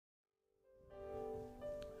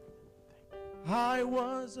I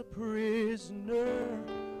was a prisoner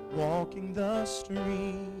walking the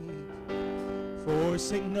street,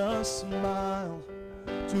 forcing a smile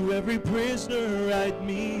to every prisoner I'd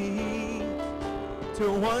meet,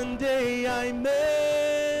 till one day I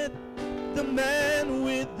met the man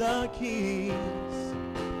with the keys.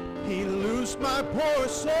 He loosed my poor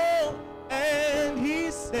soul and he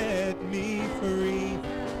set me free.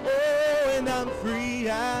 Oh, and I'm free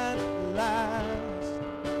at last.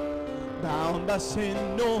 Bound by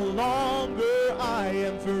sin no longer, I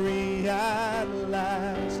am free at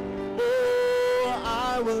last. Oh,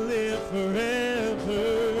 I will live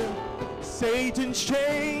forever. Satan's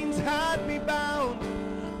chains had me bound,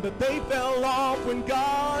 but they fell off when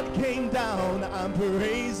God came down. I'm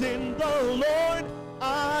praising the Lord,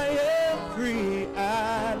 I am free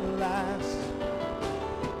at last.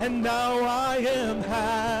 And now I am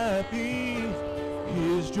happy,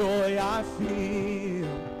 His joy I feel.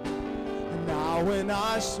 Now when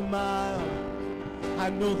I smile, I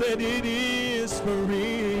know that it is for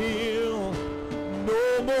real.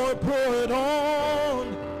 No more put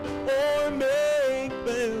on or make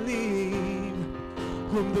believe.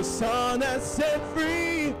 Whom the Son has set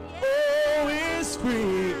free, oh, is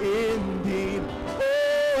free indeed.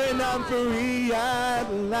 Oh, and I'm free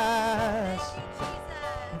at last.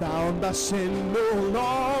 Bound by sin no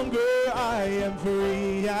longer, I am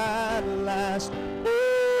free at last.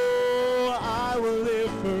 I will live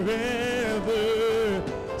forever.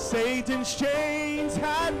 Satan's chains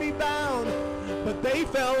had me bound, but they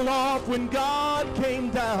fell off when God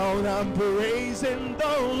came down. I'm praising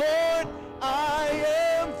the Lord, I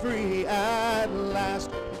am free at last.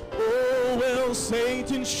 Oh, well,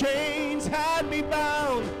 Satan's chains had me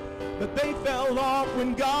bound, but they fell off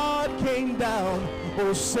when God came down.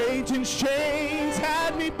 Oh, Satan's chains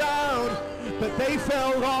had me bound, but they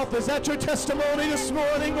fell off. Is that your testimony this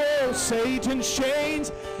morning? Oh, Satan's chains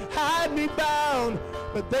had me bound,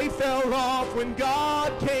 but they fell off when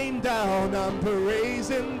God came down. I'm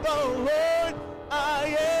praising the Lord,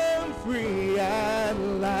 I am free at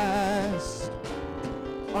last.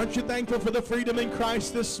 Aren't you thankful for the freedom in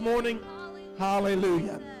Christ this morning?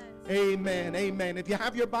 Hallelujah. Amen. Amen. If you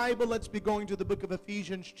have your Bible, let's be going to the book of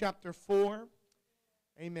Ephesians chapter 4.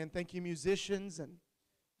 Amen. Thank you, musicians and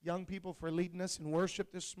young people, for leading us in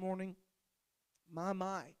worship this morning.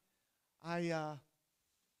 My. I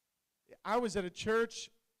was at a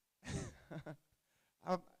church.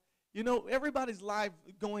 You know, everybody's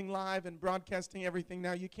going live and broadcasting everything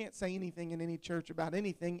now. You can't say anything in any church about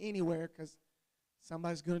anything anywhere because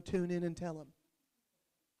somebody's going to tune in and tell them.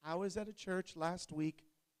 I was at a church last week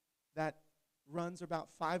that runs about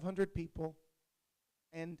 500 people,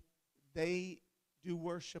 and they do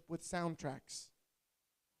worship with soundtracks.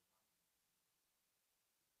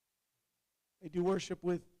 They do worship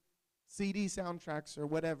with CD soundtracks or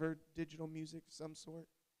whatever, digital music of some sort.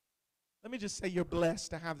 Let me just say you're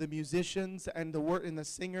blessed to have the musicians and the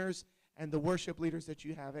singers and the worship leaders that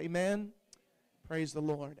you have. Amen? Praise the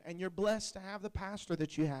Lord. And you're blessed to have the pastor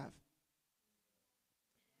that you have.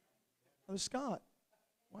 Brother Scott.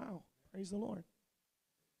 Wow. Praise the Lord.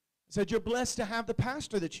 I said you're blessed to have the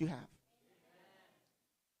pastor that you have.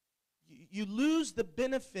 You lose the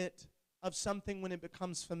benefit of something when it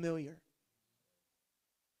becomes familiar.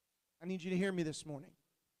 I need you to hear me this morning.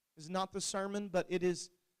 This is not the sermon, but it is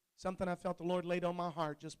something I felt the Lord laid on my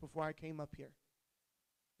heart just before I came up here.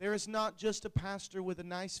 There is not just a pastor with a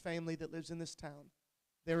nice family that lives in this town.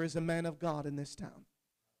 There is a man of God in this town,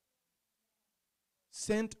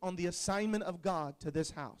 sent on the assignment of God to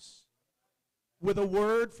this house, with a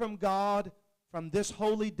word from God from this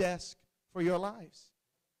holy desk for your lives.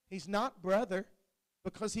 He's not brother,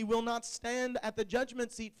 because he will not stand at the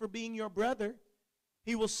judgment seat for being your brother.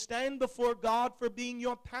 He will stand before God for being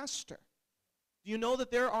your pastor. Do you know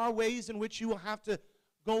that there are ways in which you will have to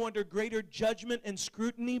go under greater judgment and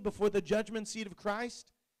scrutiny before the judgment seat of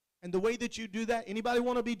Christ? And the way that you do that, anybody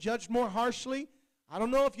want to be judged more harshly? I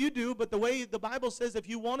don't know if you do, but the way the Bible says, if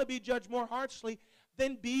you want to be judged more harshly,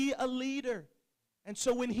 then be a leader. And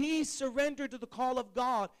so when he surrendered to the call of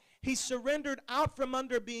God, he surrendered out from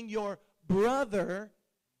under being your brother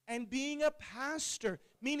and being a pastor,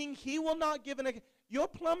 meaning he will not give your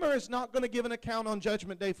plumber is not going to give an account on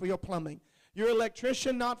Judgment Day for your plumbing. Your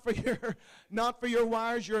electrician, not for your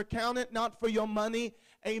wires. Your accountant, not for your money.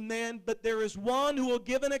 Amen. But there is one who will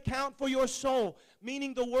give an account for your soul,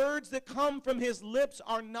 meaning the words that come from his lips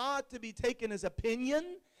are not to be taken as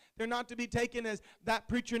opinion. They're not to be taken as that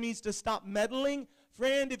preacher needs to stop meddling.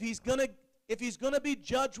 Friend, if he's going to be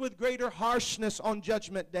judged with greater harshness on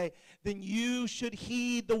Judgment Day, then you should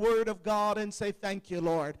heed the word of God and say, thank you,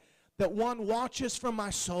 Lord, that one watches for my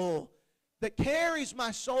soul, that carries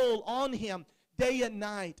my soul on him day and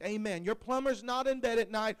night. Amen. Your plumber's not in bed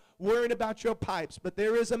at night worried about your pipes, but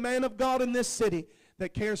there is a man of God in this city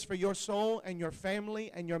that cares for your soul and your family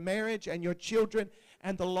and your marriage and your children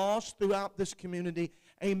and the lost throughout this community.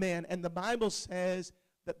 Amen. And the Bible says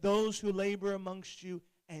that those who labor amongst you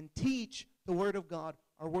and teach the word of God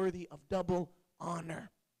are worthy of double honor.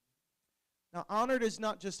 Now, honor is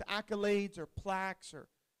not just accolades or plaques or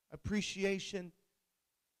appreciation.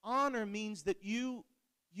 Honor means that you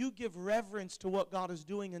give reverence to what God is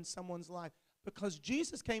doing in someone's life. Because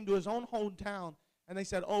Jesus came to his own hometown, and they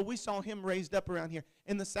said, oh, we saw him raised up around here.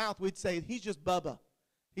 In the South, we'd say, he's just Bubba.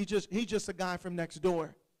 He's just a guy from next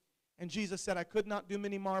door. And Jesus said, I could not do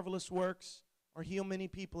many marvelous works or heal many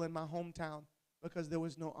people in my hometown because there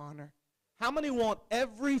was no honor. How many want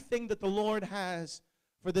everything that the Lord has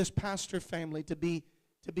for this pastor family to be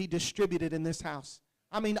distributed in this house?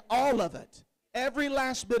 I mean, all of it. Every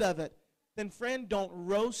last bit of it. Then, friend, don't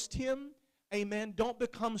roast him. Amen. Don't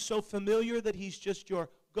become so familiar that he's just your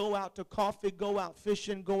go out to coffee, go out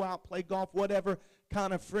fishing, go out play golf, whatever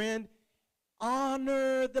kind of friend.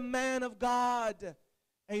 Honor the man of God.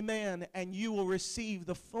 Amen. And you will receive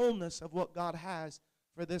the fullness of what God has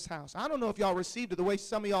for this house. I don't know if y'all received it the way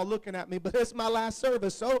some of y'all looking at me, but it's my last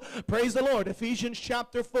service, so praise the Lord. Ephesians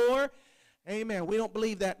chapter 4. Amen. We don't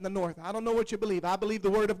believe that in the north. I don't know what you believe. I believe the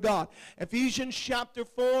word of God. Ephesians chapter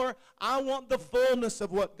 4. I want the fullness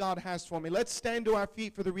of what God has for me. Let's stand to our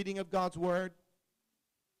feet for the reading of God's word.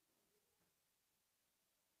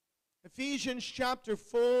 Ephesians chapter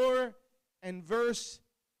 4 and verse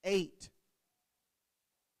 8.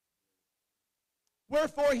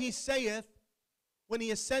 Wherefore he saith, when he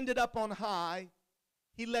ascended up on high,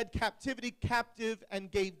 he led captivity captive and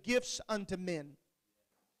gave gifts unto men.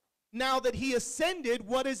 Now that he ascended,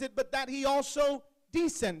 what is it but that he also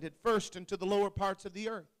descended first into the lower parts of the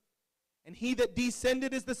earth? And he that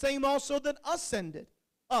descended is the same also that ascended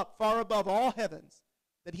up far above all heavens,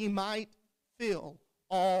 that he might fill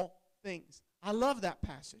all things. I love that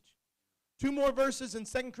passage. Two more verses in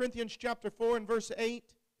 2 Corinthians chapter 4 and verse 8.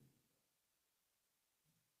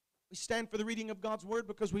 We stand for the reading of God's word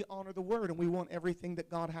because we honor the word and we want everything that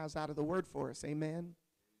God has out of the word for us. Amen.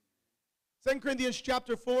 2 Corinthians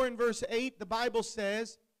chapter 4 and verse 8, the Bible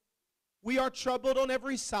says, we are troubled on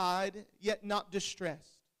every side, yet not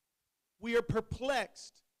distressed. We are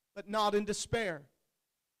perplexed, but not in despair.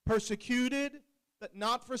 Persecuted, but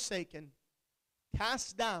not forsaken.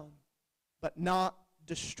 Cast down, but not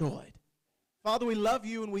destroyed. Father, we love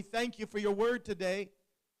you and we thank you for your word today.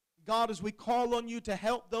 God, as we call on you to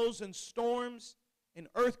help those in storms, in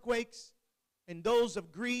earthquakes, in those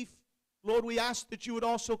of grief, Lord, we ask that you would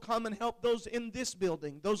also come and help those in this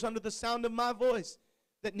building, those under the sound of my voice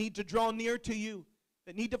that need to draw near to you,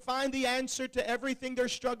 that need to find the answer to everything they're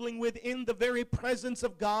struggling with in the very presence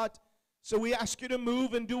of God. So we ask you to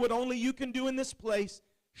move and do what only you can do in this place.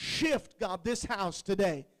 Shift, God, this house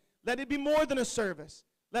today. Let it be more than a service.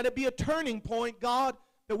 Let it be a turning point, God,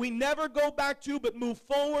 that we never go back to but move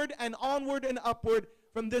forward and onward and upward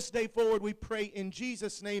from this day forward. We pray in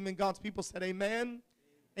Jesus' name, and God's people said amen.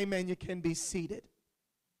 Amen. You can be seated.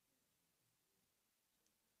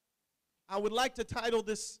 I would like to title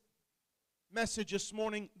this message this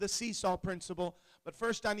morning, The Seesaw Principle. But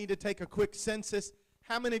first I need to take a quick census.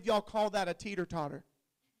 How many of y'all call that a teeter-totter?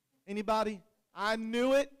 Anybody? I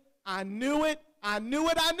knew it. I knew it. I knew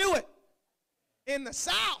it. I knew it. In the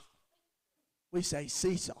South, we say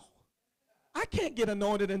seesaw. I can't get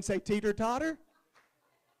anointed and say teeter-totter.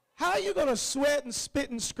 How are you going to sweat and spit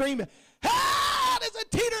and scream? Ah, there's a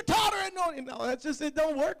teeter-totter anointing. No, that's just, it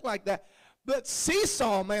don't work like that. But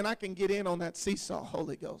seesaw, man, I can get in on that seesaw,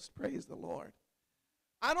 Holy Ghost. Praise the Lord.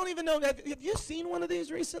 I don't even know, have you seen one of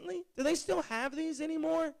these recently? Do they still have these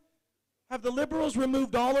anymore? Have the liberals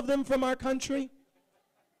removed all of them from our country?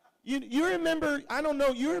 You remember, I don't know,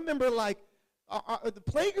 you remember like,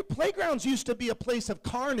 the playgrounds used to be a place of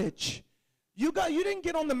carnage. You didn't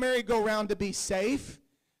get on the merry-go-round to be safe.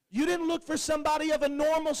 You didn't look for somebody of a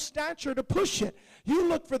normal stature to push it. You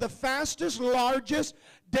looked for the fastest, largest,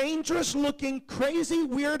 dangerous-looking, crazy,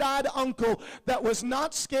 weird-eyed uncle that was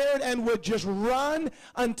not scared and would just run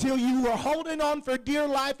until you were holding on for dear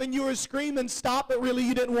life and you were screaming, stop, but really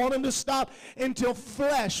you didn't want him to stop until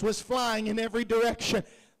flesh was flying in every direction.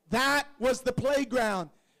 That was the playground.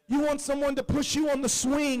 You want someone to push you on the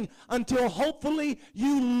swing until hopefully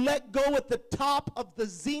you let go at the top of the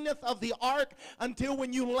zenith of the arc until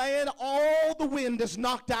when you land, all the wind is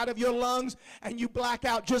knocked out of your lungs and you black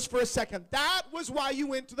out just for a second. That was why you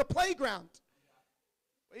went to the playground.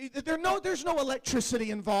 There's no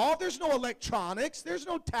electricity involved. There's no electronics. There's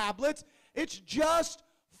no tablets. It's just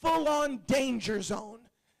full-on danger zone.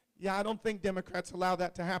 Yeah, I don't think Democrats allow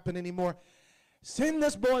that to happen anymore. Send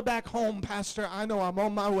this boy back home, Pastor. I know I'm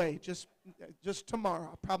on my way. Just tomorrow.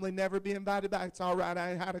 I'll probably never be invited back. It's all right. I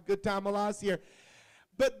had a good time while I was here.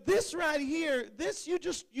 But this right here, this you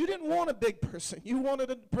didn't want a big person. You wanted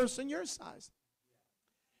a person your size.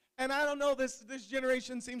 And I don't know, this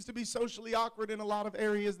generation seems to be socially awkward in a lot of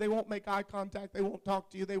areas. They won't make eye contact. They won't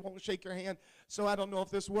talk to you. They won't shake your hand. So I don't know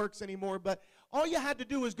if this works anymore. But all you had to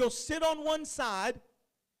do was go sit on one side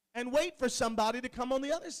and wait for somebody to come on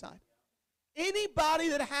the other side. Anybody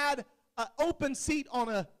that had an open seat on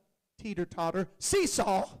a teeter-totter,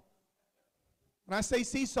 seesaw. When I say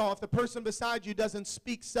seesaw, if the person beside you doesn't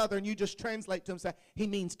speak Southern, you just translate to him and say, he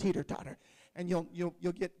means teeter-totter. And you'll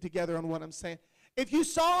get together on what I'm saying. If you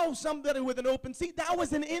saw somebody with an open seat, that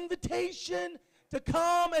was an invitation to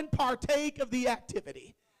come and partake of the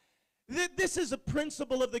activity. This is a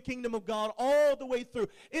principle of the kingdom of God all the way through.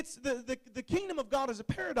 It's the kingdom of God is a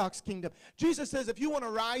paradox kingdom. Jesus says if you want to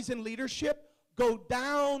rise in leadership, go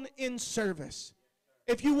down in service.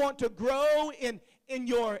 If you want to grow in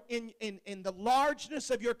the largeness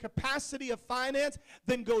of your capacity of finance,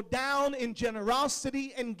 then go down in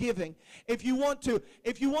generosity and giving. If you want to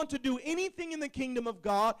do anything in the kingdom of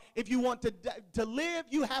God, if you want to live,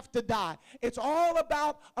 you have to die. It's all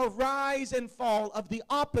about a rise and fall of the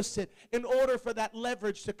opposite in order for that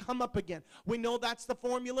leverage to come up again. We know that's the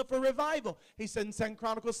formula for revival. He said in 2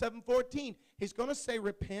 Chronicles 7:14, he's going to say,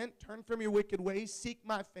 repent, turn from your wicked ways, seek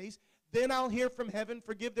my face. Then I'll hear from heaven,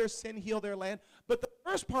 forgive their sin, heal their land. But the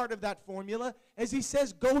first part of that formula is he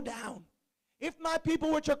says, go down. If my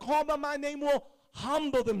people which are called by my name will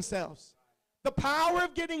humble themselves. The power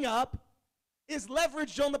of getting up is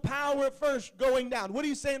leveraged on the power of first going down. What are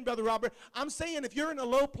you saying, Brother Robert? I'm saying if you're in a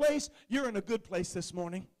low place, you're in a good place this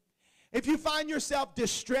morning. If you find yourself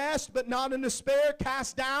distressed but not in despair,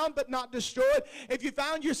 cast down but not destroyed, if you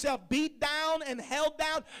found yourself beat down and held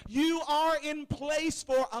down, you are in place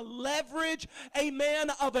for a leverage,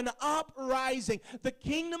 amen, of an uprising. The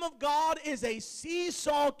kingdom of God is a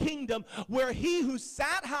seesaw kingdom where he who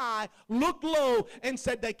sat high looked low and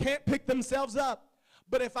said they can't pick themselves up.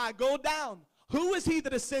 But if I go down, who is he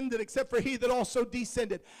that ascended except for he that also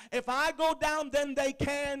descended? If I go down, then they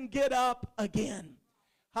can get up again.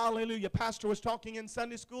 Hallelujah. Pastor was talking in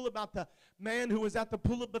Sunday school about the man who was at the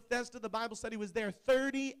pool of Bethesda. The Bible said he was there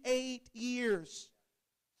 38 years.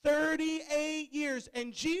 38 years.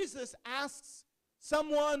 And Jesus asks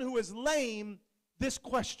someone who is lame this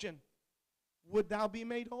question. Would thou be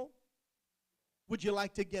made whole? Would you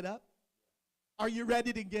like to get up? Are you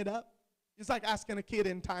ready to get up? It's like asking a kid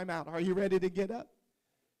in timeout. Are you ready to get up?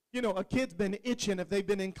 You know, a kid's been itching if they've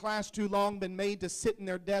been in class too long, been made to sit in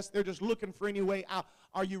their desk. They're just looking for any way out.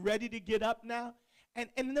 Are you ready to get up now?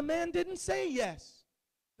 And the man didn't say yes.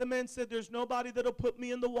 The man said, there's nobody that'll put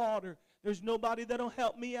me in the water. There's nobody that'll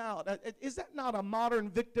help me out. Is that not a modern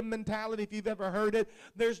victim mentality if you've ever heard it?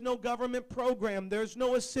 There's no government program. There's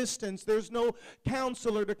no assistance. There's no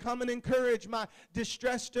counselor to come and encourage my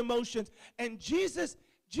distressed emotions. And Jesus,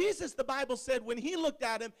 the Bible said, when he looked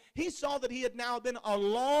at him, he saw that he had now been a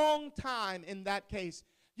long time in that case.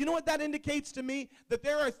 You know what that indicates to me? That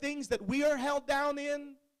there are things that we are held down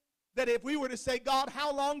in, that if we were to say, God,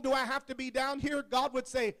 how long do I have to be down here? God would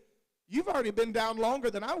say, you've already been down longer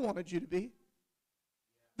than I wanted you to be.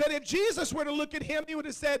 That if Jesus were to look at him, he would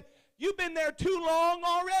have said, you've been there too long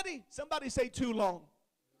already. Somebody say too long.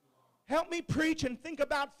 Help me preach and think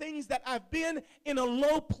about things that I've been in a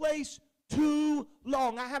low place too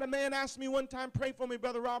long. I had a man ask me one time, pray for me,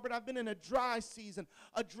 Brother Robert. I've been in a dry season,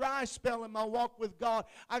 a dry spell in my walk with God.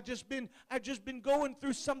 I've just been going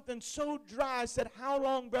through something so dry. I said, how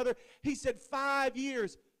long, brother? He said, 5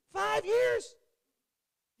 years. 5 years?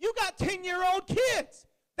 You got 10-year-old kids.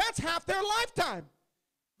 That's half their lifetime.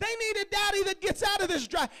 They need a daddy that gets out of this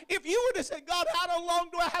dry. If you were to say, God, how long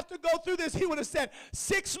do I have to go through this? He would have said,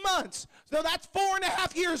 6 months. So that's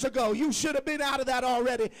 4.5 years ago. You should have been out of that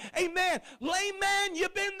already. Amen. Layman,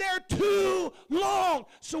 you've been there too long.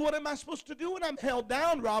 So what am I supposed to do when I'm held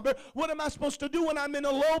down, Robert? What am I supposed to do when I'm in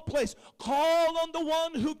a low place? Call on the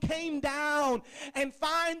one who came down and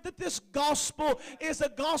find that this gospel is a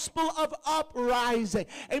gospel of uprising.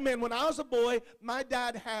 Amen. When I was a boy, my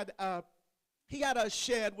dad had he had a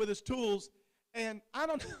shed with his tools, and I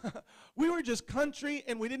don't we were just country,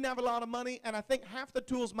 and we didn't have a lot of money, and I think half the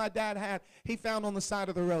tools my dad had, he found on the side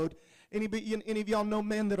of the road. Any of y'all know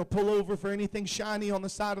men that'll pull over for anything shiny on the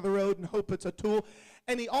side of the road and hope it's a tool?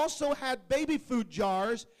 And he also had baby food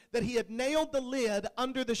jars that he had nailed the lid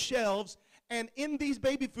under the shelves, and in these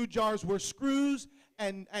baby food jars were screws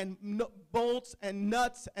and bolts and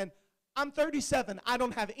nuts, and I'm 37. I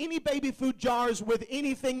don't have any baby food jars with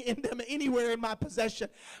anything in them anywhere in my possession.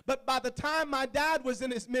 But by the time my dad was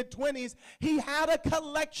in his mid-20s, he had a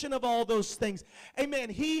collection of all those things. Amen.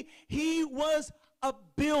 He was a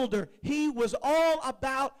builder. He was all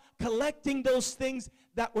about collecting those things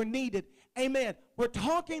that were needed. Amen. We're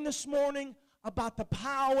talking this morning about the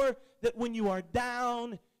power that when you are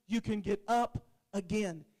down, you can get up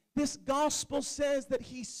again. This gospel says that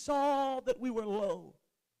he saw that we were low,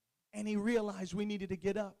 and he realized we needed to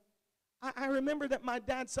get up. I remember that my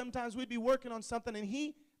dad, sometimes we'd be working on something, and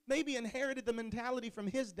he maybe inherited the mentality from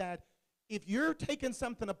his dad. If you're taking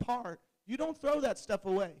something apart, you don't throw that stuff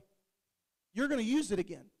away. You're going to use it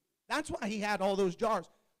again. That's why he had all those jars.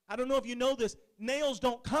 I don't know if you know this, nails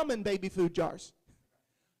don't come in baby food jars.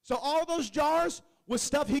 So all those jars was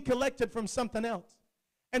stuff he collected from something else.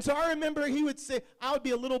 And so I remember he would say, I would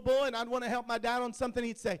be a little boy and I'd want to help my dad on something.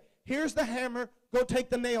 He'd say, here's the hammer, go take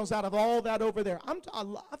the nails out of all that over there. I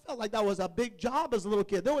felt like that was a big job as a little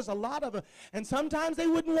kid. There was a lot of them. And sometimes they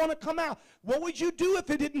wouldn't want to come out. What would you do if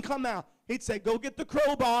it didn't come out? He'd say, go get the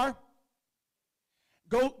crowbar,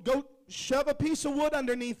 go shove a piece of wood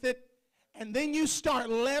underneath it, and then you start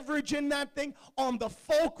leveraging that thing on the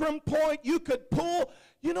fulcrum point. You could pull.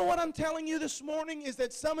 You know what I'm telling you this morning is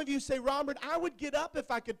that some of you say, Robert, I would get up if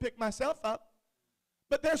I could pick myself up.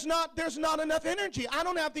 But there's not enough energy. I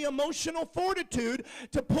don't have the emotional fortitude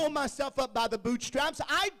to pull myself up by the bootstraps.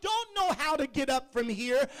 I don't know how to get up from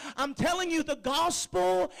here. I'm telling you, the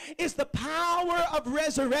gospel is the power of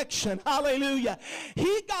resurrection. Hallelujah.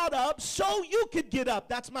 He got up so you could get up.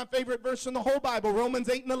 That's my favorite verse in the whole Bible, Romans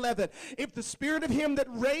 8:11. If the spirit of him that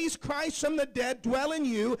raised Christ from the dead dwell in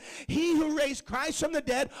you, he who raised Christ from the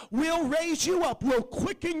dead will raise you up, will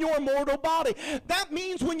quicken your mortal body. That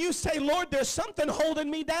means when you say, Lord, there's something holding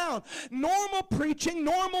me down. Normal preaching,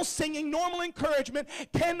 normal singing, normal encouragement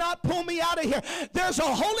cannot pull me out of here. There's a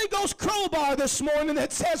Holy Ghost crowbar this morning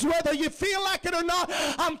that says whether you feel like it or not,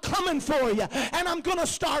 I'm coming for you. And I'm going to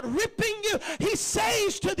start ripping you. He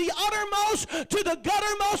saves to the uttermost, to the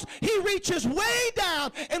guttermost. He reaches way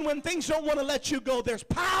down. And when things don't want to let you go, there's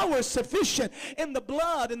power sufficient in the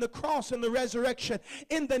blood, in the cross, in the resurrection,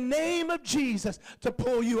 in the name of Jesus to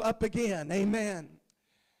pull you up again. Amen.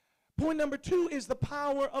 Point number 2 is the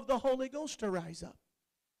power of the Holy Ghost to rise up.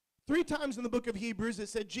 3 times in the book of Hebrews it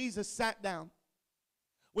said Jesus sat down.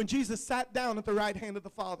 When Jesus sat down at the right hand of the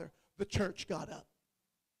Father, the church got up.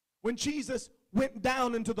 When Jesus went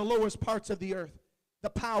down into the lowest parts of the earth, the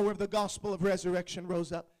power of the gospel of resurrection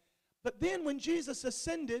rose up. But then when Jesus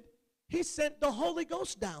ascended, he sent the Holy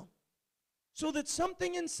Ghost down so that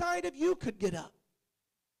something inside of you could get up.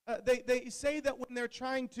 They say that when they're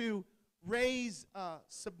trying to raise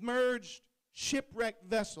submerged, shipwrecked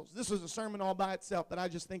vessels. This is a sermon all by itself, but I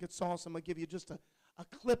just think it's awesome. I'll give you just a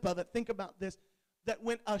clip of it. Think about this, that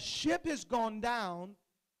when a ship has gone down,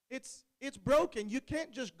 it's broken. You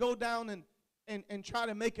can't just go down and try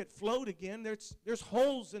to make it float again. There's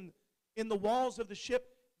holes in the walls of the ship.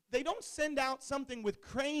 They don't send out something with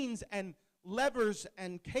cranes and levers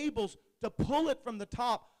and cables to pull it from the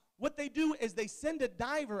top. What they do is they send a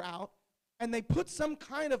diver out and they put some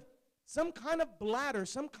kind of bladder,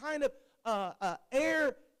 some kind of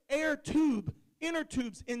air tube, inner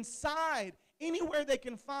tubes inside anywhere they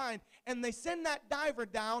can find, and they send that diver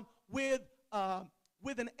down with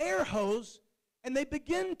an air hose, and they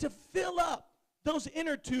begin to fill up those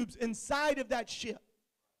inner tubes inside of that ship.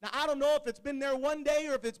 Now, I don't know if it's been there one day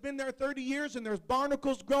or if it's been there 30 years and there's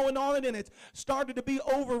barnacles growing on it and it's started to be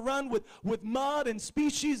overrun with mud and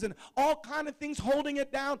species and all kind of things holding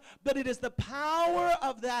it down. But it is the power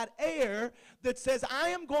of that air that says, I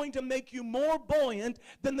am going to make you more buoyant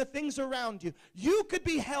than the things around you. You could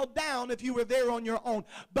be held down if you were there on your own.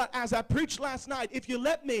 But as I preached last night, if you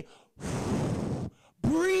let me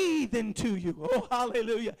breathe into you. Oh,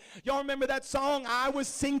 hallelujah. Y'all remember that song? I was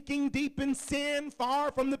sinking deep in sin,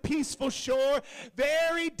 far from the peaceful shore,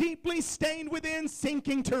 very deeply stained within,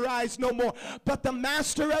 sinking to rise no more. But the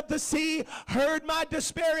master of the sea heard my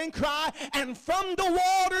despairing cry, and from the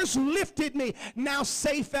waters lifted me. Now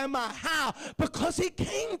safe am I. How? Because he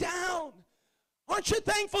came down. Aren't you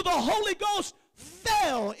thankful the Holy Ghost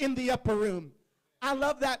fell in the upper room? I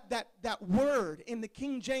love that word. In the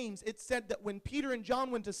King James, it said that when Peter and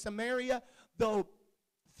John went to Samaria, though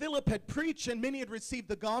Philip had preached and many had received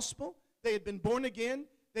the gospel, they had been born again,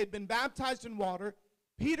 they had been baptized in water,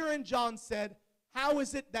 Peter and John said, how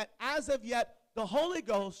is it that as of yet the Holy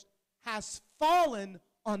Ghost has fallen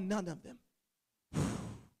on none of them?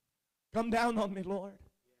 Come down on me, Lord.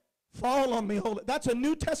 Fall on me, Holy. That's a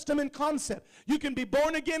New Testament concept. You can be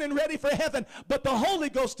born again and ready for heaven, but the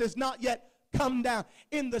Holy Ghost is not yet come down.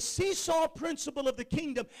 In the seesaw principle of the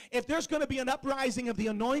kingdom, if there's going to be an uprising of the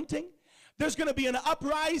anointing, there's going to be an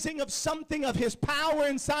uprising of something of his power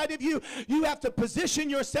inside of you. You have to position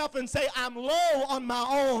yourself and say, I'm low on my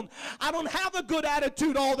own. I don't have a good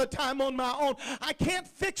attitude all the time on my own. I can't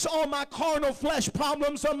fix all my carnal flesh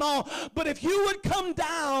problems on my own. But if you would come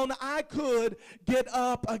down, I could get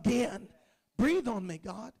up again. Breathe on me,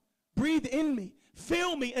 God. Breathe in me.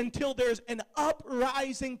 Fill me until there's an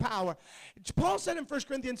uprising power. Paul said in 1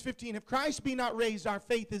 Corinthians 15, if Christ be not raised, our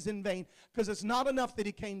faith is in vain, because it's not enough that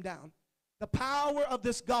he came down. The power of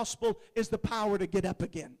this gospel is the power to get up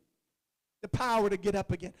again. The power to get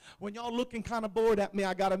up again. When y'all looking kind of bored at me,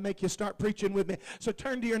 I got to make you start preaching with me. So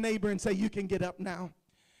turn to your neighbor and say, you can get up now.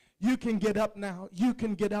 You can get up now. You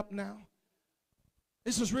can get up now.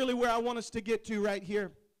 This is really where I want us to get to right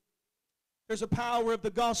here. There's a power of the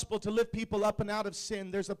gospel to lift people up and out of sin.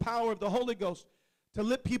 There's a power of the Holy Ghost to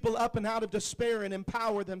lift people up and out of despair and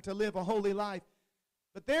empower them to live a holy life.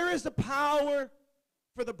 But there is a power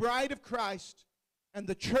for the bride of Christ and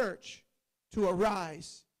the church to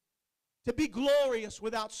arise, to be glorious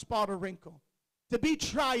without spot or wrinkle, to be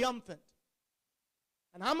triumphant.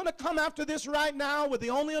 And I'm going to come after this right now with the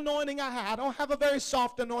only anointing I have. I don't have a very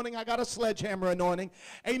soft anointing. I got a sledgehammer anointing.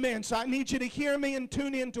 Amen. So I need you to hear me and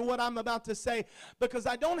tune into what I'm about to say, because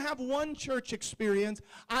I don't have one church experience.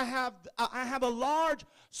 I have a large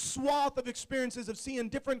swath of experiences of seeing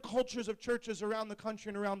different cultures of churches around the country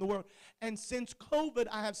and around the world. And since COVID,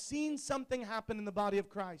 I have seen something happen in the body of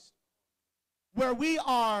Christ where we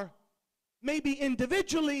are maybe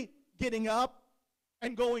individually getting up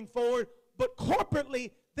and going forward, but corporately,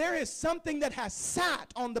 there is something that has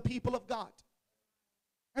sat on the people of God.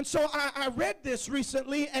 And so I read this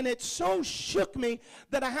recently, and it so shook me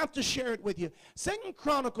that I have to share it with you. 2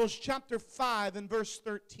 Chronicles chapter 5 and verse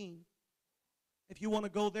 13. If you want to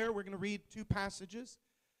go there, we're going to read two passages.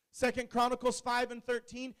 2 Chronicles 5 and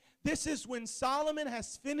 13. This is when Solomon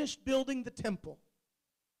has finished building the temple.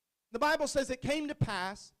 The Bible says it came to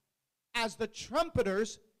pass as the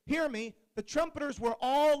trumpeters, hear me, the trumpeters were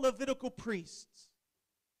all Levitical priests.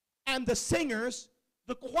 And the singers,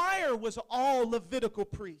 the choir was all Levitical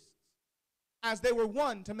priests, as they were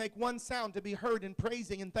one to make one sound to be heard in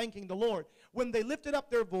praising and thanking the Lord. When they lifted up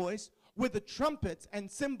their voice with the trumpets and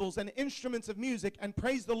cymbals and instruments of music and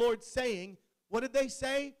praised the Lord, saying, what did they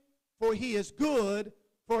say? For he is good,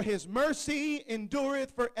 for his mercy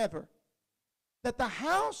endureth forever. That the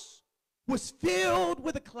house was filled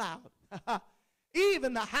with a cloud.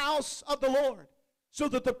 Even the house of the Lord, so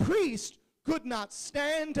that the priest could not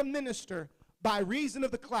stand to minister by reason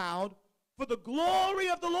of the cloud, for the glory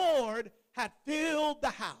of the Lord had filled the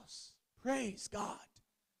house. Praise God.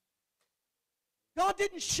 God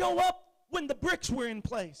didn't show up when the bricks were in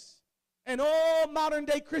place. And all modern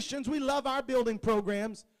day Christians, we love our building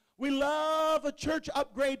programs. We love a church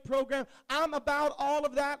upgrade program. I'm about all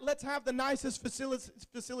of that. Let's have the nicest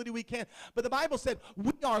facility we can. But the Bible said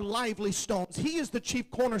we are lively stones. He is the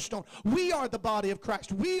chief cornerstone. We are the body of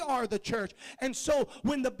Christ. We are the church. And so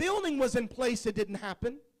when the building was in place, it didn't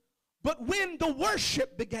happen. But when the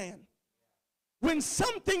worship began, when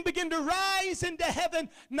something began to rise into heaven,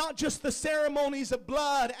 not just the ceremonies of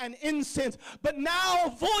blood and incense, but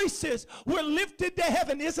now voices were lifted to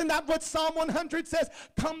heaven. Isn't that what Psalm 100 says?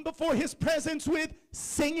 Come before his presence with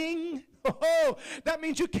singing. Oh, that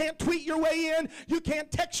means you can't tweet your way in. You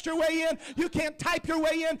can't text your way in. You can't type your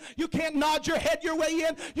way in. You can't nod your head your way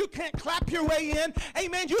in. You can't clap your way in.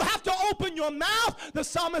 Amen. You have to open your mouth. The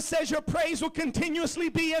psalmist says your praise will continuously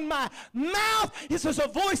be in my mouth. This is a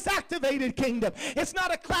voice-activated kingdom. It's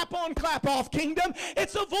not a clap-on, clap-off kingdom.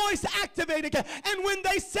 It's a voice-activated kingdom. And when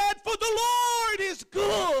they said, for the Lord is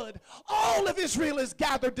good, all of Israel is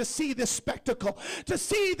gathered to see this spectacle, to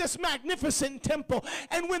see this magnificent temple.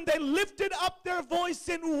 And when they lifted up their voice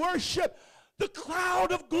in worship, the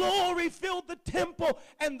cloud of glory filled the temple,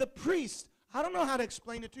 and the priest, I don't know how to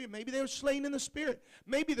explain it to you. Maybe they were slain in the Spirit.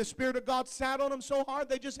 Maybe the Spirit of God sat on them so hard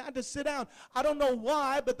they just had to sit down. I don't know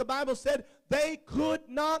why, but the Bible said they could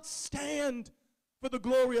not stand, for the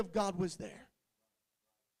glory of God was there.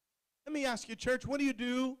 Let me ask you, church, what do you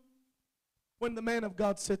do when the man of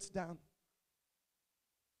God sits down?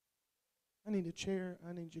 I need a chair.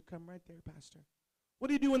 I need you to come right there, Pastor. What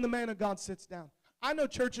do you do when the man of God sits down? I know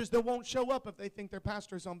churches that won't show up if they think their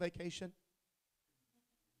pastor's on vacation.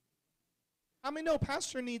 How many know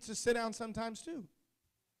pastor needs to sit down sometimes too?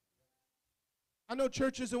 I know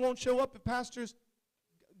churches that won't show up if pastor's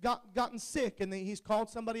gotten sick and he's called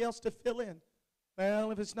somebody else to fill in. Well,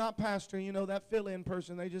 if it's not pastor, you know, that fill-in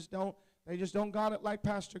person, they just don't got it like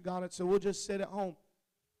pastor got it, so we'll just sit at home.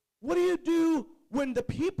 What do you do when the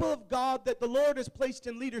people of God that the Lord has placed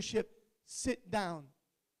in leadership sit down.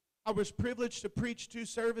 I was privileged to preach 2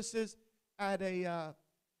 services at a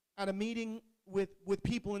meeting with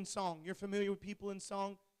People in Song. You're familiar with People in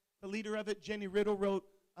Song? The leader of it, Jenny Riddle, wrote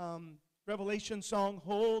Revelation song,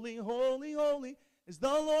 Holy, holy, holy is the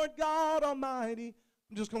Lord God Almighty.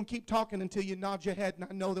 I'm just going to keep talking until you nod your head and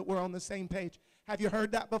I know that we're on the same page. Have you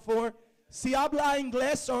heard that before? Si habla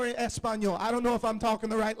inglés or español? I don't know if I'm talking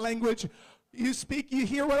the right language. You speak, you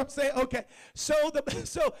hear what I'm saying? Okay. So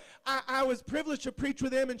I was privileged to preach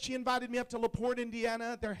with them, and she invited me up to LaPorte,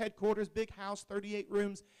 Indiana, their headquarters, big house, 38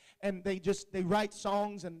 rooms, and they write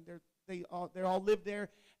songs, and they all live there.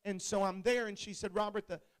 And so I'm there, and she said, Robert,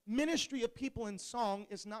 the ministry of People in Song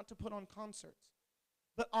is not to put on concerts,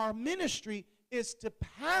 but our ministry is to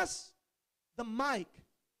pass the mic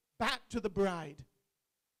back to the bride,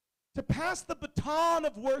 to pass the baton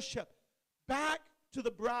of worship back to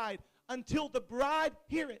the bride until the bride,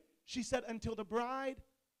 hear it, she said, until the bride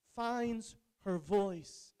finds her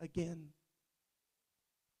voice again.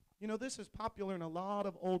 You know, this is popular in a lot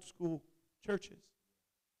of old school churches.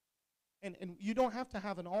 And you don't have to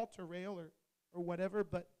have an altar rail or whatever,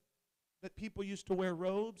 but that people used to wear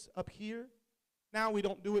robes up here. Now we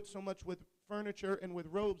don't do it so much with furniture and with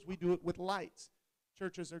robes. We do it with lights.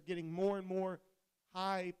 Churches are getting more and more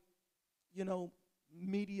high,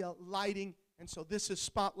 media lighting. And so this is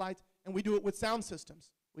spotlights. And we do it with sound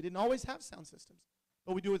systems. We didn't always have sound systems.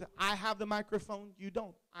 But we do it. I have the microphone. You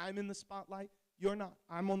don't. I'm in the spotlight. You're not.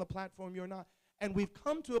 I'm on the platform. You're not. And we've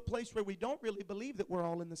come to a place where we don't really believe that we're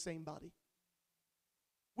all in the same body.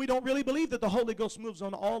 We don't really believe that the Holy Ghost moves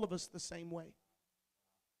on all of us the same way.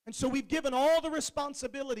 And so we've given all the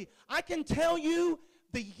responsibility. I can tell you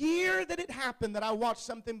the year that it happened that I watched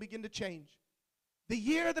something begin to change. The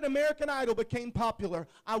year that American Idol became popular,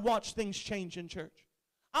 I watched things change in church.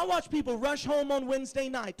 I watched people rush home on Wednesday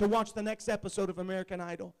night to watch the next episode of American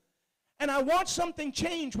Idol. And I watched something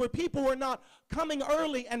change where people were not coming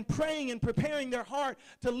early and praying and preparing their heart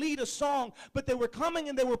to lead a song, but they were coming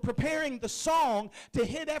and they were preparing the song to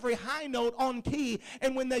hit every high note on key,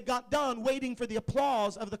 and when they got done, waiting for the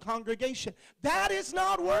applause of the congregation. That is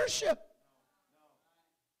not worship.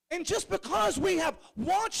 And just because we have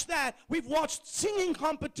watched that, we've watched singing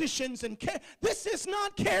competitions, and this is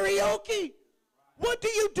not karaoke. What do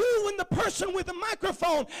you do when the person with the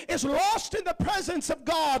microphone is lost in the presence of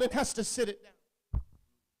God and has to sit it down?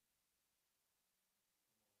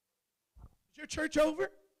 Is your church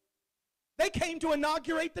over? They came to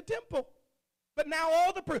inaugurate the temple. But now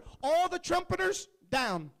all the trumpeters,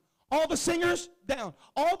 down. All the singers, down.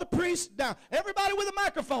 All the priests, down. Everybody with a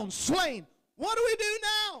microphone, slain. What do we do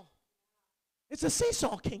now? It's a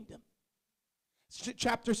seesaw kingdom.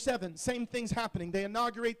 Chapter 7, same thing's happening. They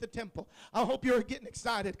inaugurate the temple. I hope you're getting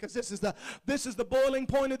excited, because this is the boiling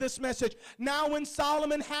point of this message. Now when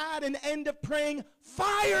Solomon had an end of praying,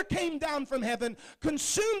 fire came down from heaven,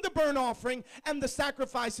 consumed the burnt offering and the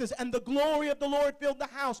sacrifices, and the glory of the Lord filled the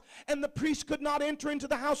house. And the priest could not enter into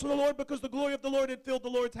the house of the Lord, because the glory of the Lord had filled the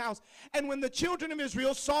Lord's house. And when the children of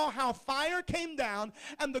Israel saw how fire came down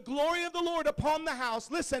and the glory of the Lord upon the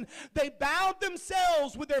house, listen, they bowed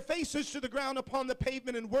themselves with their faces to the ground upon the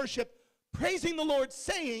pavement and worship, praising the Lord,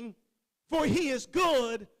 saying, for he is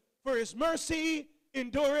good, for his mercy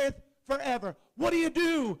endureth forever. What do you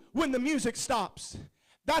do when the music stops?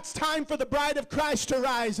 That's time for the bride of Christ to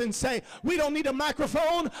rise and say, we don't need a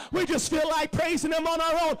microphone. We just feel like praising him on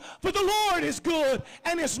our own. For the Lord is good,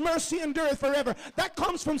 and his mercy endureth forever. That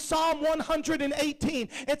comes from Psalm 118.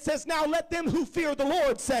 It says, now let them who fear the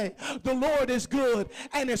Lord say, the Lord is good,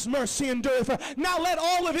 and his mercy endureth forever. Now let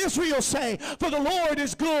all of Israel say, for the Lord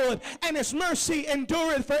is good, and his mercy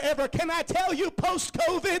endureth forever. Can I tell you,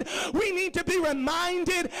 post-COVID, we need to be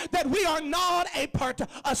reminded that we are not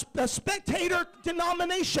a spectator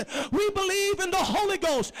denomination. We believe in the Holy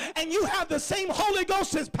Ghost, and you have the same Holy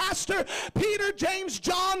Ghost as Pastor Peter, James,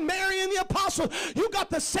 John, Mary, and the apostles. You got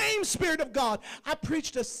the same Spirit of God. I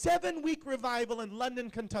preached a 7-week revival in London,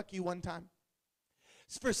 Kentucky one time.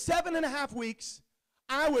 For 7.5 weeks,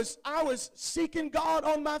 I was seeking God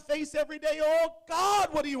on my face every day. Oh, God,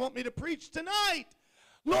 what do you want me to preach tonight?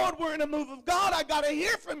 Lord, we're in a move of God. I got to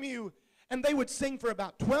hear from you. And they would sing for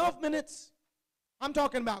about 12 minutes. I'm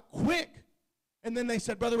talking about quick. And then they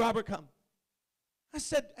said, Brother Robert, come. I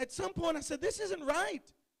said, at some point, I said, this isn't right.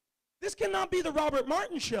 This cannot be the Robert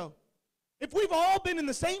Martin show. If we've all been in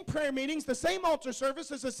the same prayer meetings, the same altar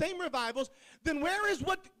services, the same revivals, then where is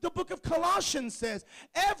what the book of Colossians says?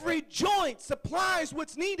 Every joint supplies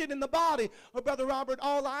what's needed in the body. Or Brother Robert,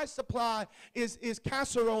 all I supply is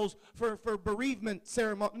casseroles for bereavement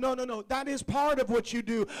ceremony. No. That is part of what you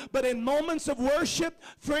do. But in moments of worship,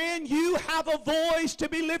 friend, you have a voice to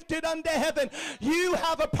be lifted unto heaven. You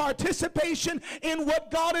have a participation in what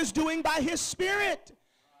God is doing by His Spirit.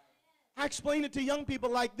 I explain it to young people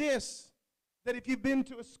like this. That if you've been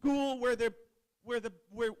to a school where the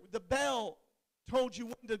bell told you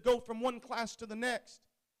when to go from one class to the next,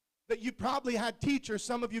 that you probably had teachers,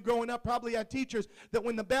 some of you growing up probably had teachers, that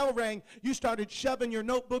when the bell rang, you started shoving your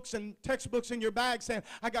notebooks and textbooks in your bag saying,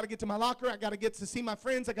 I got to get to my locker, I got to get to see my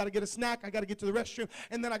friends, I got to get a snack, I got to get to the restroom,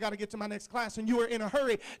 and then I got to get to my next class. And you were in a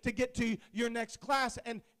hurry to get to your next class.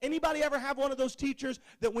 And anybody ever have one of those teachers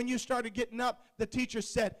that when you started getting up, the teacher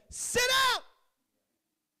said, sit down?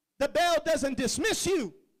 The bell doesn't dismiss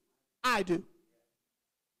you. I do.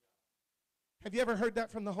 Have you ever heard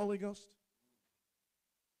that from the Holy Ghost?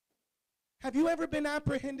 Have you ever been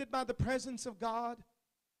apprehended by the presence of God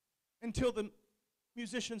until the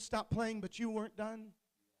musicians stopped playing but you weren't done?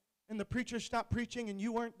 And the preacher stopped preaching and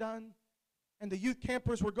you weren't done? And the youth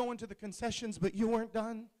campers were going to the concessions but you weren't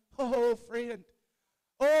done? Oh, friend.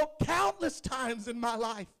 Oh, countless times in my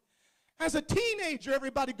life. As a teenager,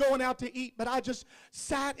 everybody going out to eat, but I just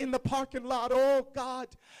sat in the parking lot. Oh, God,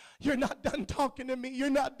 you're not done talking to me.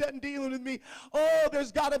 You're not done dealing with me. Oh,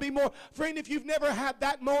 there's got to be more. Friend, if you've never had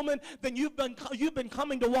that moment, then you've been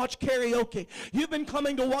coming to watch karaoke. You've been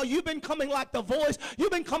coming like The Voice.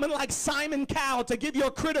 You've been coming like Simon Cowell to give you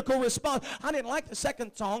a critical response. I didn't like the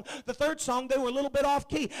second song. The third song, they were a little bit off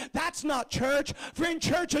key. That's not church. Friend,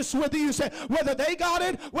 church is whether you say, whether they got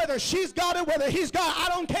it, whether she's got it, whether he's got it,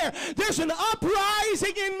 I don't care. There's an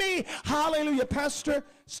uprising in me. Hallelujah. Pastor,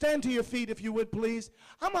 stand to your feet if you would, please.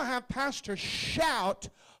 I'm going to have Pastor shout,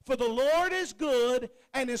 for the Lord is good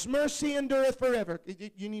and His mercy endureth forever.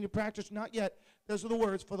 You need to practice? Not yet. Those are the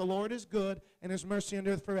words. For the Lord is good and His mercy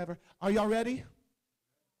endureth forever. Are y'all ready?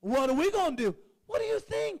 What are we going to do? What do you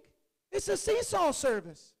think? It's a seesaw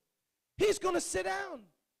service. He's going to sit down.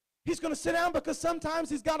 He's going to sit down because sometimes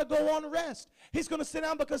he's got to go on rest. He's going to sit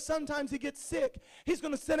down because sometimes he gets sick. He's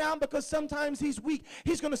going to sit down because sometimes he's weak.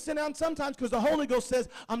 He's going to sit down sometimes because the Holy Ghost says,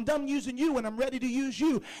 I'm done using you and I'm ready to use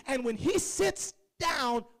you. And when he sits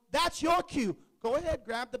down, that's your cue. Go ahead,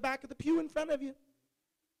 grab the back of the pew in front of you.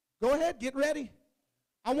 Go ahead, get ready.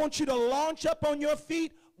 I want you to launch up on your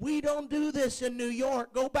feet. We don't do this in New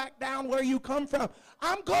York. Go back down where you come from.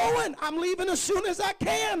 I'm going. I'm leaving as soon as I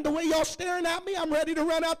can. The way y'all staring at me, I'm ready to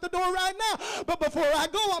run out the door right now. But before I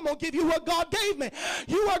go, I'm going to give you what God gave me.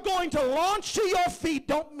 You are going to launch to your feet.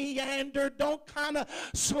 Don't meander. Don't kind of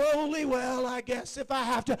slowly, well, I guess if I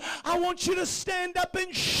have to. I want you to stand up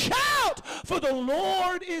and shout, for the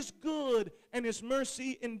Lord is good and His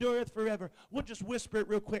mercy endureth forever. We'll just whisper it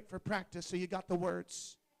real quick for practice so you got the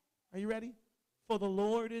words. Are you ready? For the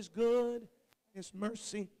Lord is good, His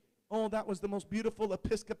mercy. Oh, that was the most beautiful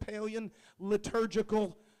Episcopalian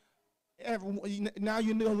liturgical. Now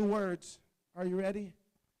you know the words. Are you ready?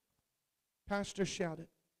 Pastor, shout it.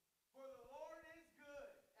 For the Lord is good,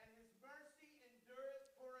 and His mercy endureth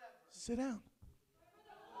forever. Sit down.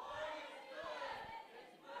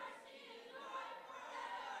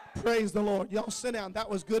 Praise the Lord. Y'all sit down. That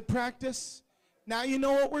was good practice. Now you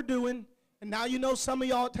know what we're doing. And now you know some of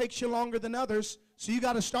y'all it takes you longer than others. So you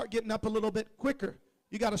got to start getting up a little bit quicker.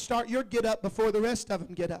 You got to start your get up before the rest of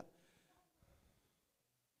them get up.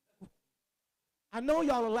 I know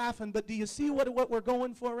y'all are laughing, but do you see what we're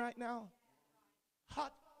going for right now?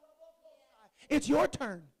 It's your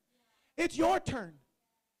turn. It's your turn.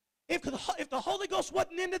 If the Holy Ghost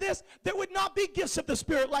wasn't into this, there would not be gifts of the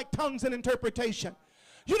Spirit like tongues and interpretation.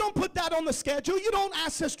 You don't put that on the schedule. You don't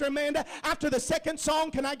ask Sister Amanda after the second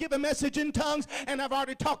song, can I give a message in tongues? And I've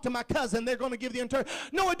already talked to my cousin. They're going to give the interpretation.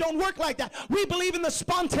 No, it don't work like that. We believe in the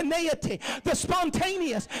spontaneity, the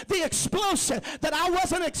spontaneous, the explosive, that I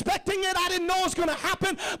wasn't expecting it. I didn't know it was going to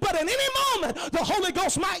happen. But in any moment, the Holy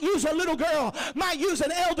Ghost might use a little girl, might use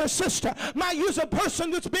an elder sister, might use a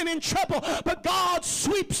person that's been in trouble. But God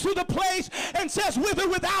sweeps through the place and says, with or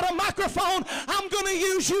without a microphone, I'm going to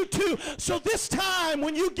use you too. So this time,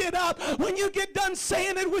 when you get up, when you get done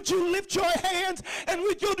saying it, would you lift your hands and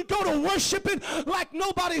would you go to worshiping like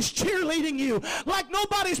nobody's cheerleading you, like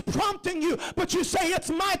nobody's prompting you, but you say, it's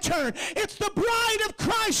my turn. It's the bride of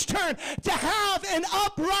Christ's turn to have an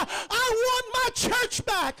upright. I want my church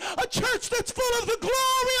back, a church that's full of the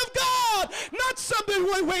glory of God, not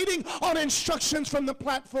somebody waiting on instructions from the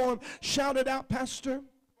platform. Shout it out, Pastor.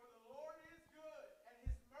 For the Lord is good, and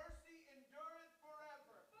His mercy endureth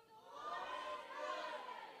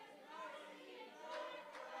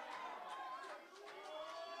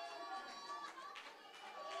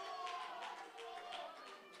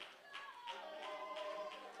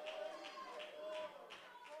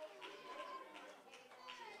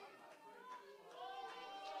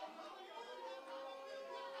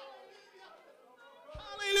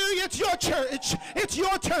it's your church. It's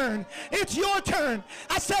your turn. It's your turn.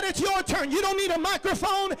 I said it's your turn. You don't need a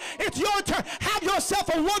microphone. It's your turn. Have yourself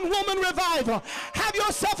a one-woman revival. Have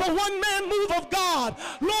yourself a one-man move of God.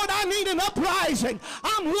 Lord, I need an uprising.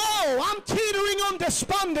 I'm low. I'm teetering on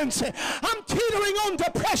despondency. I'm teetering on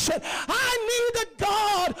depression. I need a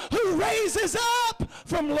God who raises up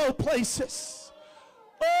from low places.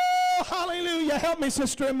 Oh, hallelujah. Help me,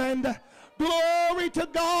 Sister Amanda. Glory to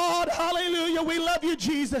God. Hallelujah. We love you,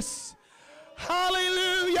 Jesus.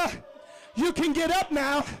 Hallelujah. You can get up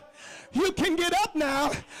now. You can get up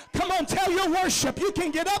now. Come on, tell your worship. You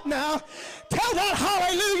can get up now. Tell that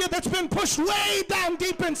hallelujah that's been pushed way down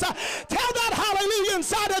deep inside. Tell that hallelujah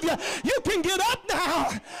inside of you. You can get up now.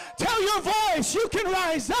 Tell your voice. You can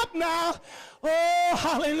rise up now. Oh,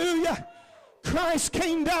 hallelujah. Christ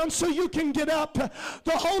came down so you can get up. The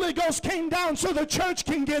Holy Ghost came down so the church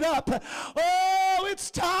can get up. Oh,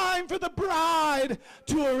 it's time for the bride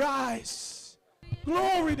to arise.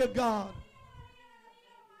 Glory to God.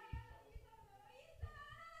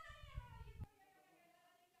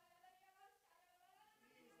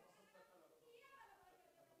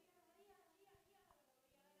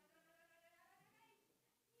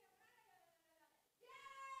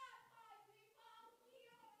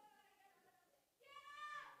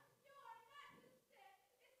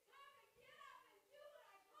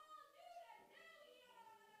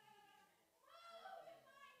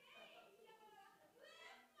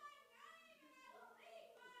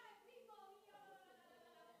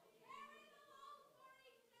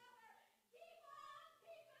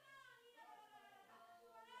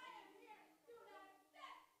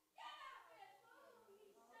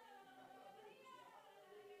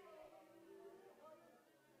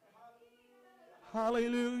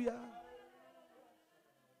 Hallelujah.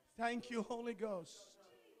 Thank you, Holy Ghost.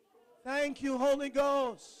 Thank you, Holy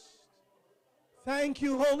Ghost. Thank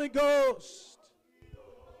you, Holy Ghost.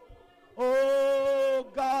 Oh,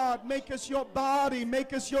 God, make us your body.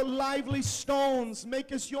 Make us your lively stones.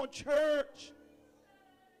 Make us your church.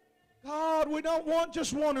 God, we don't want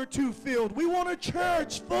just one or two filled. We want a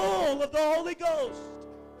church full of the Holy Ghost.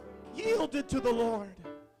 Yielded to the Lord.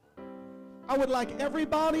 I would like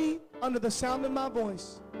everybody under the sound of my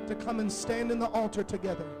voice to come and stand in the altar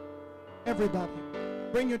together. Everybody.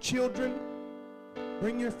 Bring your children.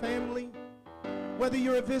 Bring your family. Whether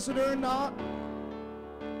you're a visitor or not,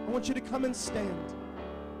 I want you to come and stand.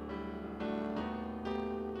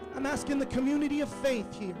 I'm asking the community of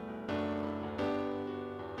faith here.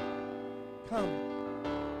 Come.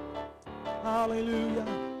 Hallelujah.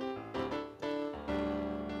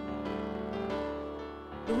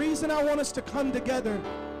 The reason I want us to come together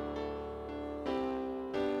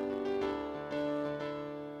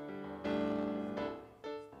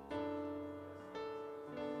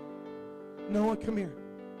Noah, come here.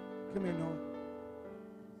 Come here, Noah.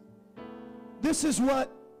 This is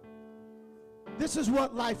what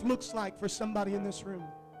life looks like for somebody in this room.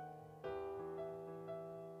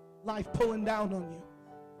 Life pulling down on you.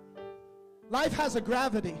 Life has a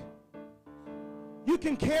gravity. You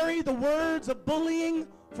can carry the words of bullying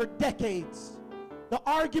for decades. The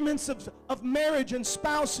arguments of marriage and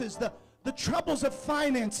spouses, the troubles of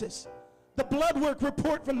finances, the blood work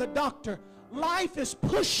report from the doctor. Life is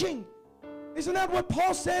pushing. Isn't that what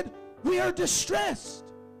Paul said? We are distressed,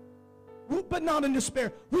 but not in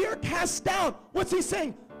despair. We are cast down. What's he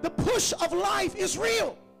saying? The push of life is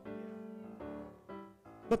real.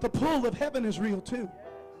 But the pull of heaven is real too.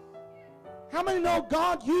 How many know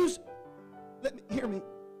God used, hear me.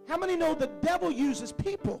 How many know the devil uses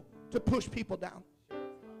people to push people down?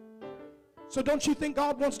 So don't you think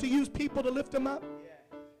God wants to use people to lift them up?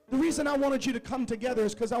 The reason I wanted you to come together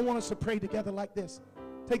is because I want us to pray together like this.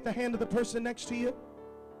 Take the hand of the person next to you.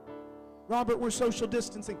 Robert, we're social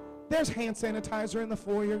distancing. There's hand sanitizer in the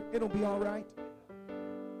foyer. It'll be all right.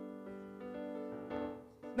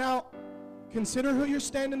 Now, consider who you're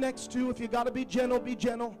standing next to. If you got to be gentle, be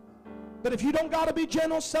gentle. But if you don't got to be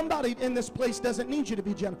gentle, somebody in this place doesn't need you to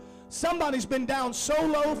be gentle. Somebody's been down so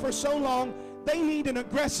low for so long, they need an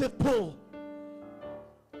aggressive pull.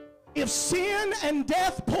 If sin and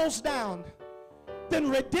death pulls down, then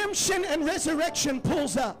redemption and resurrection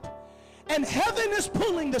pulls up. And heaven is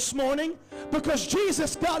pulling this morning because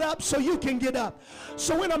Jesus got up so you can get up.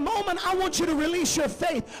 So in a moment, I want you to release your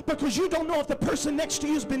faith because you don't know if the person next to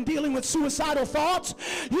you has been dealing with suicidal thoughts.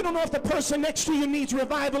 You don't know if the person next to you needs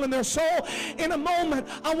revival in their soul. In a moment,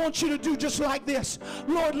 I want you to do just like this.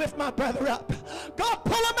 Lord, lift my brother up. God,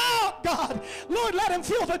 pull him out, God. Lord, let him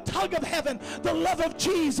feel the tug of heaven, the love of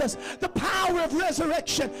Jesus, the power of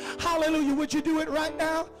resurrection. Hallelujah. Would you do it right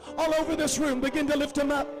now? All over this room, begin to lift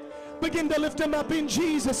him up. Begin to lift him up in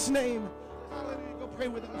Jesus' name. Hallelujah. Go pray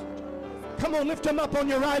with us. Come on, lift him up on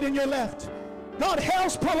your right and your left. God,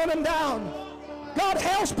 hell's pulling him down. God,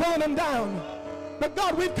 hell's pulling him down. But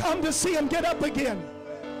God, we've come to see him get up again.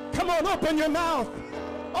 Come on, open your mouth.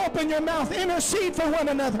 Open your mouth. Intercede for one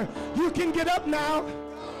another. You can get up now.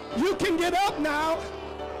 You can get up now.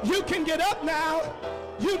 You can get up now.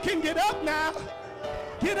 You can get up now.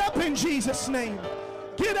 Get up in Jesus' name.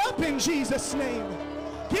 Get up in Jesus' name.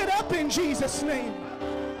 Get up in Jesus' name.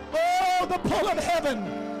 Oh, the pull of heaven.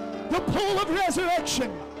 The pull of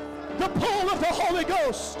resurrection. The pull of the Holy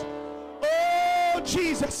Ghost. Oh,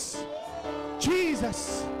 Jesus.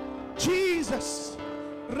 Jesus. Jesus.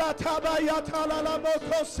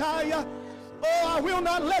 Oh, I will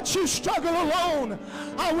not let you struggle alone.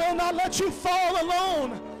 I will not let you fall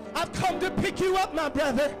alone. I've come to pick you up, my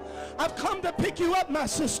brother. I've come to pick you up, my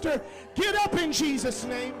sister. Get up in Jesus'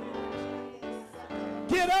 name.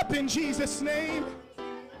 Get up in Jesus' name.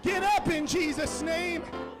 Get up in Jesus' name.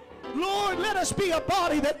 Lord, let us be a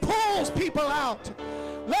body that pulls people out.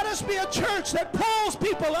 Let us be a church that pulls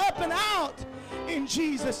people up and out in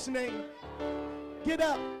Jesus' name. Get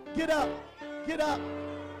up, get up, get up,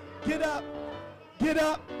 get up, get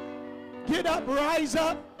up, get up, rise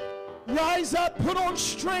up, put on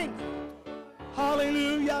strength.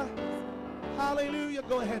 Hallelujah, hallelujah.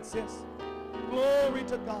 Go ahead, sis. Glory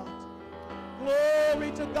to God.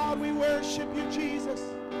 Glory to God. We worship you, Jesus.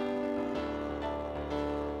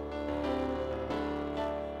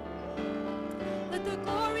 Let the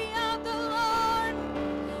glory of the Lord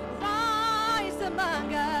rise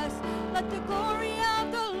among us. Let the glory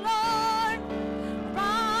of the Lord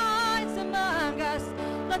rise among us.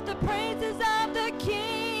 Let the praises of the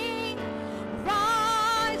King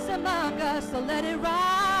rise among us. So let it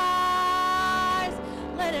rise.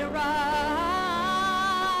 Let it rise.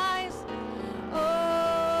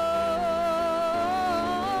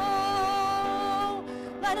 Oh,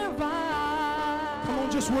 let it rise. Come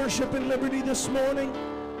on, just worship in liberty this morning.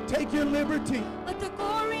 Take your liberty. Let the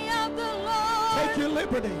glory of the Lord Take your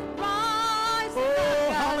liberty. rise.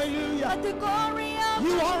 Oh, hallelujah. Let the glory of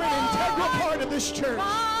You the are an integral Lord part of this church.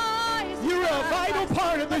 rise. You're a vital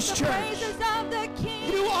part of this Let the church. praises of the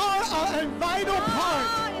King You are a vital part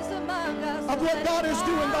rise among us. of what Let God it is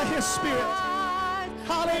doing by His Spirit. rise.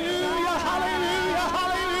 Hallelujah, hallelujah,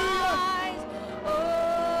 hallelujah. Rise.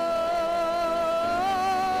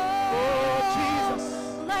 Oh, Jesus.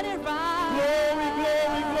 Let it rise. Glory,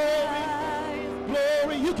 glory, glory.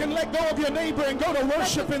 Glory. You can let go of your neighbor and go to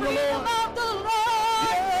worship in the Lord. Of the Lord.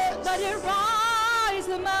 Yes. Let it rise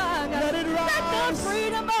among us. Let it rise. Let the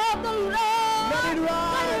freedom of the Lord. Let it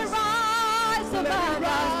rise. Let it rise Let it among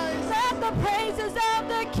rise. us. Let the praises of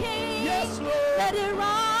the King. Yes, Lord. Let it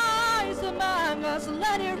rise among us.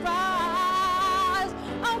 Let it rise.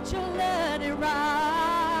 Won't you let it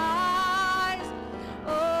rise?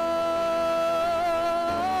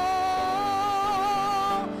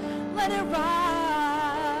 Oh, let it rise.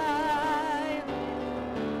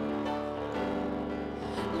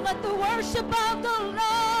 Let the worship of the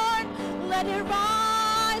Lord, let it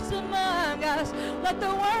rise among us. Let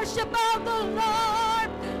the worship of the Lord,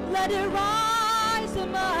 let it rise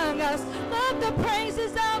among us. Let the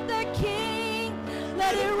praises of the King,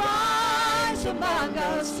 let it rise among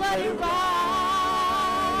us. Let it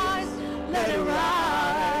rise, let it rise.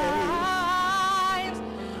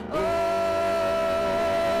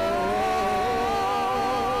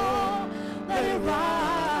 Oh, let it rise.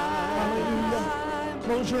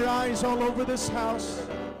 Close your eyes all over this house.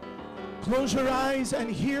 Close your eyes and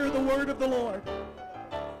hear the word of the Lord.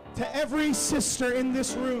 To every sister in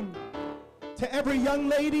this room, to every young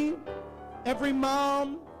lady, every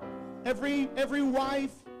mom, every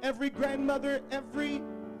wife, every grandmother, every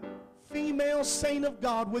female saint of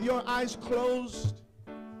God with your eyes closed,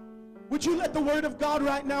 would you let the word of God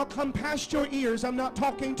right now come past your ears? I'm not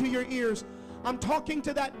talking to your ears. I'm talking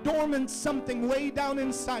to that dormant something way down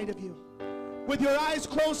inside of you. With your eyes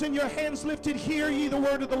closed and your hands lifted, hear ye the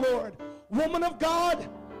word of the Lord. Woman of God,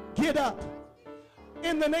 get up.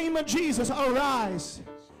 In the name of Jesus, arise.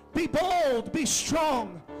 Be bold, be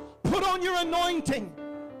strong. Put on your anointing.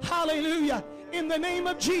 Hallelujah. In the name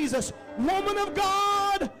of Jesus, woman of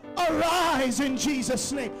God, arise in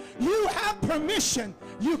Jesus' name. You have permission.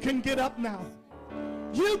 You can get up now.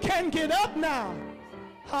 You can get up now.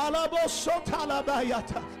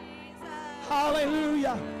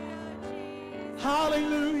 Hallelujah.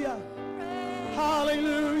 Hallelujah.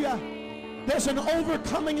 Hallelujah. There's an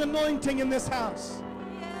overcoming anointing in this house.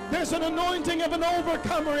 There's an anointing of an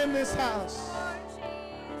overcomer in this house.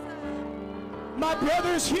 My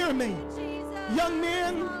brothers, hear me. Young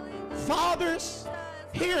men, fathers,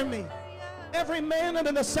 Hear me. Every man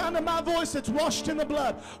under the sound of my voice that's washed in the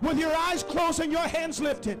blood, with your eyes closed and your hands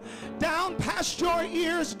lifted, down past your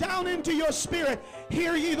ears, down into your spirit,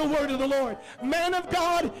 hear ye the word of the Lord. Man of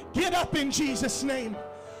God, get up in Jesus' name.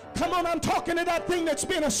 Come on, I'm talking to that thing that's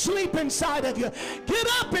been asleep inside of you. Get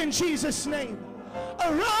up in Jesus' name.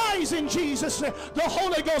 Arise in Jesus' name. The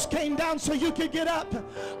Holy Ghost came down so you could get up.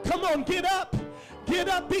 Come on, get up. Get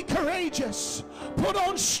up, be courageous. Put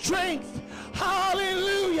on strength.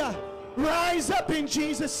 Hallelujah. Rise up in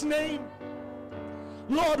Jesus' name.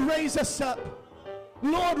 Lord, raise us up.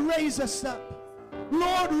 Lord, raise us up.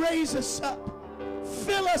 Lord, raise us up.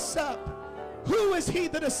 Fill us up. Who is he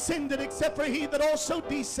that ascended except for he that also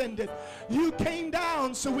descended? You came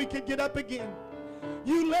down so we could get up again.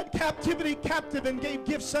 You led captivity captive and gave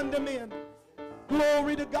gifts unto men.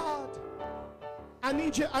 Glory to God. I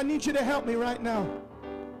need you to help me right now.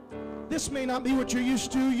 This may not be what you're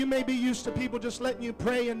used to. You may be used to people just letting you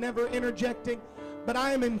pray and never interjecting. But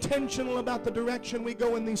I am intentional about the direction we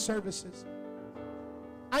go in these services.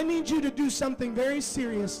 I need you to do something very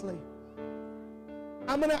seriously.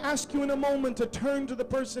 I'm going to ask you in a moment to turn to the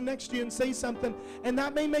person next to you and say something. And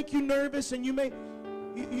that may make you nervous and you may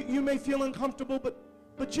feel uncomfortable,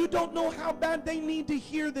 but you don't know how bad they need to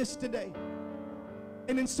hear this today.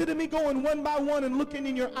 And instead of me going one by one and looking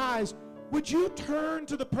in your eyes, would you turn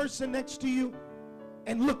to the person next to you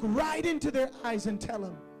and look right into their eyes and tell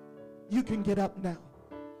them, you can get up now.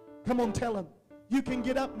 Come on, tell them, you can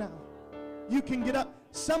get up now. You can get up.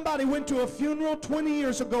 Somebody went to a funeral 20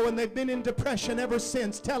 years ago and they've been in depression ever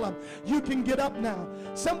since. Tell them, you can get up now.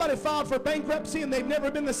 Somebody filed for bankruptcy and they've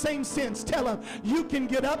never been the same since. Tell them, you can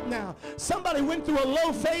get up now. Somebody went through a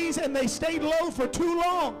low phase and they stayed low for too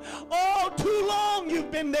long. Oh, too long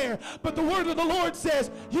you've been there. But the word of the Lord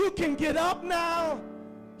says, you can get up now.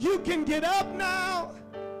 You can get up now.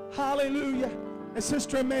 Hallelujah. As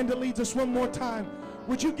Sister Amanda leads us one more time,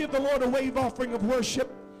 would you give the Lord a wave offering of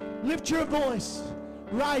worship? Lift your voice.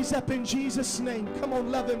 Rise up in Jesus' name. Come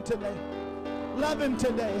on, love him today. Love him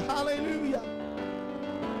today. Hallelujah.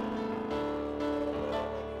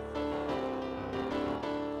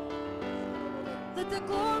 Let the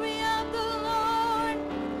glory of the Lord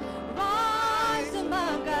rise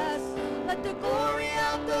among us. Let the glory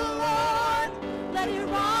of the Lord, let it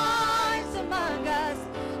rise among us.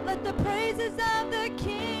 Let the praises of the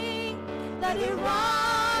King, let it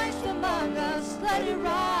rise among us. Let it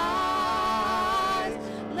rise.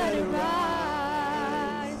 Let it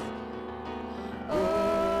rise.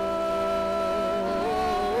 Oh,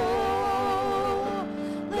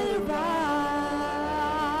 let it rise.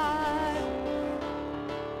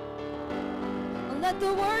 Let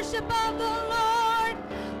the worship of the Lord,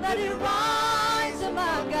 let it rise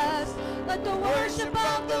among us. Let the worship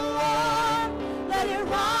of the Lord, let it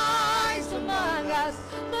rise among us.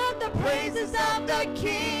 Let the praises of the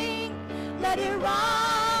King, let it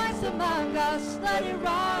rise among us. Let it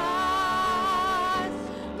rise.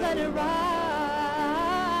 Let it rise.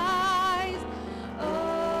 Oh,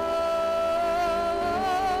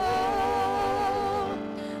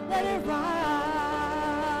 let it rise.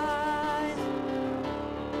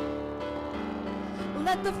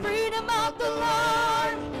 Let the freedom of the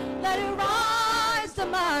Lord, let it rise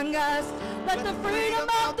among us. Let the freedom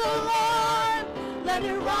of the Lord, let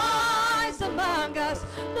it rise among us.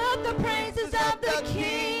 Let the praises of the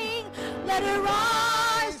King, let it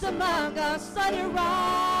rise among us. Let it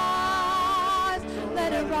rise.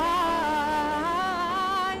 Let it rise.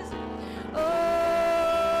 Oh,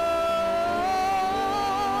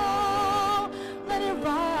 let it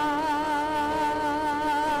rise.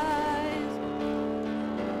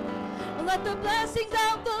 Let the blessings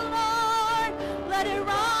of the Lord, let it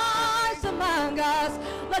rise among us.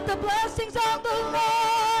 Let the blessings of the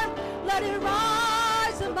Lord, let it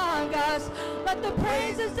rise among us. Let the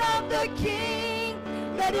praises of the King,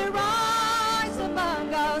 let it rise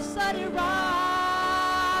among us. Let it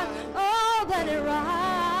rise. Oh, let it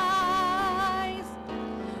rise.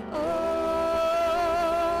 Oh,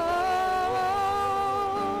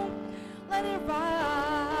 let it rise.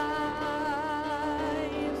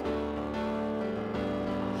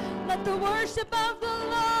 Let the worship of the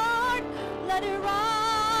Lord, let it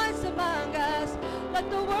rise among us. Let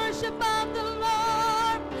the worship of the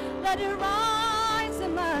Lord, let it rise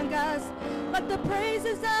among us. Let the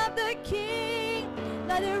praises of the King,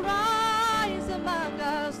 let it rise among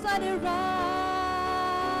us. Let it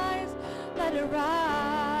rise. Let it rise.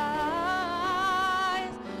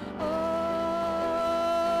 Oh,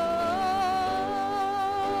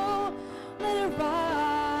 let it rise.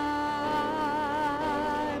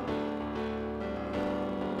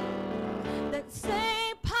 That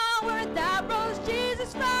same power that rose Jesus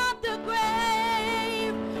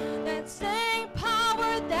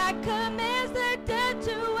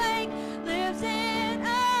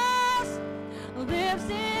lives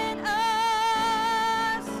in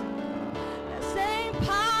us. The same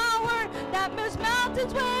power that moves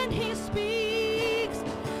mountains when he speaks.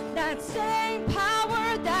 That same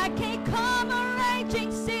power that can calm a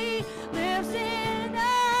raging sea lives in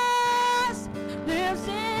us, lives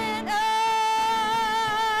in us.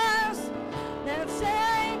 That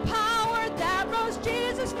same power that rose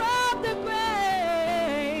Jesus from the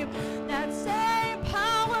grave. That same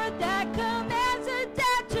power that commands the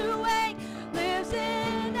dead to wake lives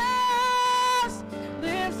in us,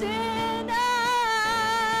 lives in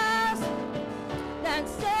us. That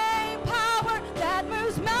same